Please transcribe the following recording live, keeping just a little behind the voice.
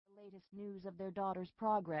latest news of their daughter's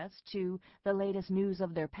progress to the latest news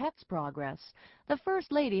of their pet's progress, the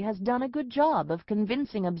First Lady has done a good job of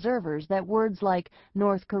convincing observers that words like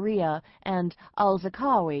North Korea and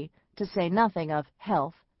Al-Zakawi, to say nothing of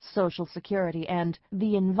health, Social Security, and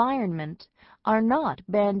the environment, are not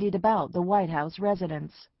bandied about the White House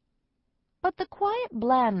residence. But the quiet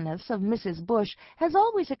blandness of Mrs. Bush has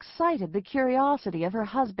always excited the curiosity of her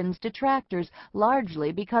husband's detractors,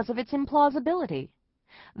 largely because of its implausibility.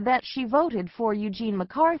 That she voted for Eugene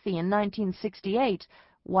McCarthy in 1968,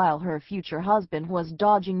 while her future husband was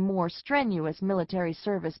dodging more strenuous military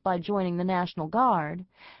service by joining the National Guard,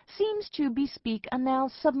 seems to bespeak a now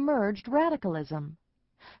submerged radicalism.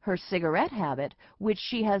 Her cigarette habit, which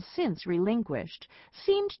she has since relinquished,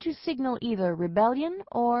 seemed to signal either rebellion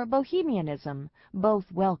or bohemianism,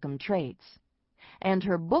 both welcome traits. And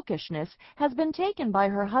her bookishness has been taken by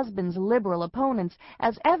her husband's liberal opponents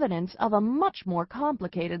as evidence of a much more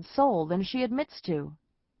complicated soul than she admits to.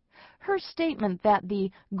 Her statement that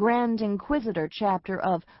the Grand Inquisitor chapter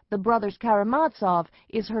of The Brothers Karamazov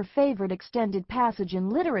is her favorite extended passage in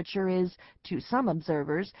literature is, to some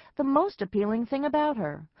observers, the most appealing thing about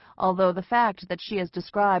her, although the fact that she has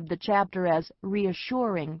described the chapter as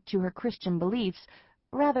reassuring to her Christian beliefs,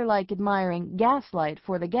 rather like admiring Gaslight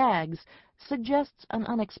for the gags, suggests an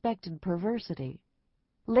unexpected perversity.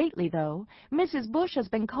 Lately, though, Mrs. Bush has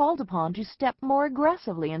been called upon to step more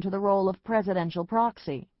aggressively into the role of presidential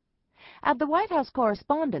proxy. At the White House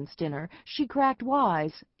Correspondents' Dinner, she cracked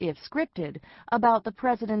wise, if scripted, about the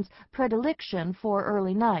president's predilection for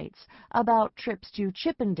early nights, about trips to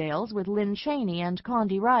Chippendales with Lynn Cheney and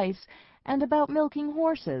Condi Rice, and about milking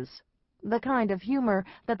horses. The kind of humor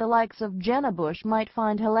that the likes of Jenna Bush might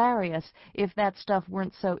find hilarious if that stuff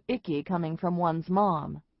weren't so icky coming from one's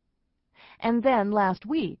mom. And then, last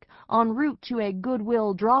week, en route to a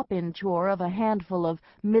goodwill drop-in tour of a handful of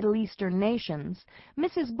Middle Eastern nations,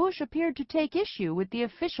 Mrs. Bush appeared to take issue with the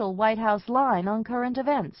official White House line on current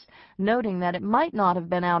events, noting that it might not have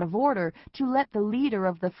been out of order to let the leader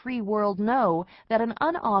of the free world know that an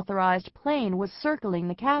unauthorized plane was circling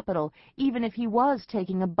the Capitol, even if he was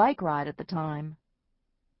taking a bike ride at the time.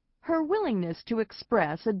 Her willingness to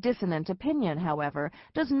express a dissonant opinion, however,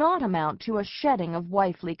 does not amount to a shedding of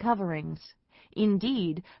wifely coverings.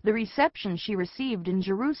 Indeed, the reception she received in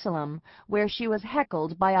Jerusalem, where she was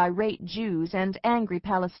heckled by irate Jews and angry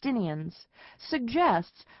Palestinians,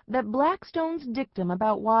 suggests that Blackstone's dictum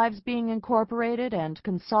about wives being incorporated and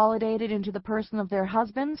consolidated into the person of their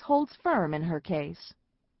husbands holds firm in her case.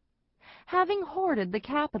 Having hoarded the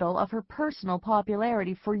capital of her personal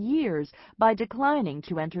popularity for years by declining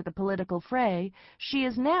to enter the political fray, she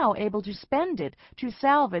is now able to spend it to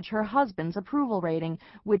salvage her husband's approval rating,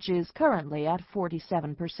 which is currently at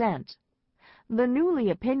 47%. The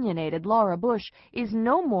newly opinionated Laura Bush is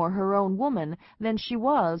no more her own woman than she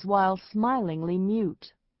was while smilingly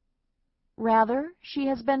mute. Rather, she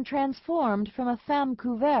has been transformed from a femme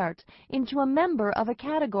couverte into a member of a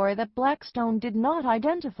category that Blackstone did not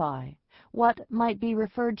identify, what might be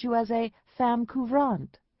referred to as a femme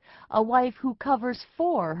couvrante, a wife who covers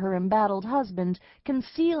for her embattled husband,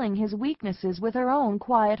 concealing his weaknesses with her own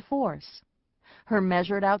quiet force. Her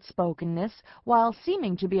measured outspokenness, while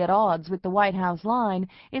seeming to be at odds with the White House line,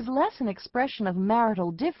 is less an expression of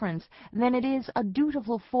marital difference than it is a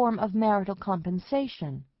dutiful form of marital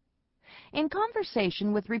compensation. In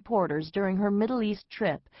conversation with reporters during her Middle East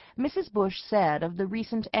trip, Mrs. Bush said of the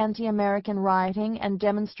recent anti-American rioting and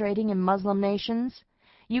demonstrating in Muslim nations,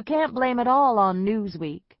 "You can't blame it all on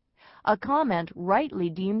Newsweek," a comment rightly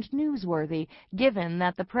deemed newsworthy, given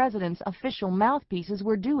that the president's official mouthpieces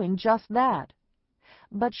were doing just that.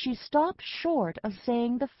 But she stopped short of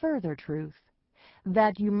saying the further truth,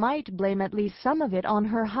 that you might blame at least some of it on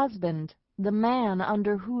her husband, the man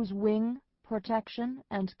under whose wing, protection,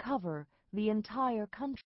 and cover the entire country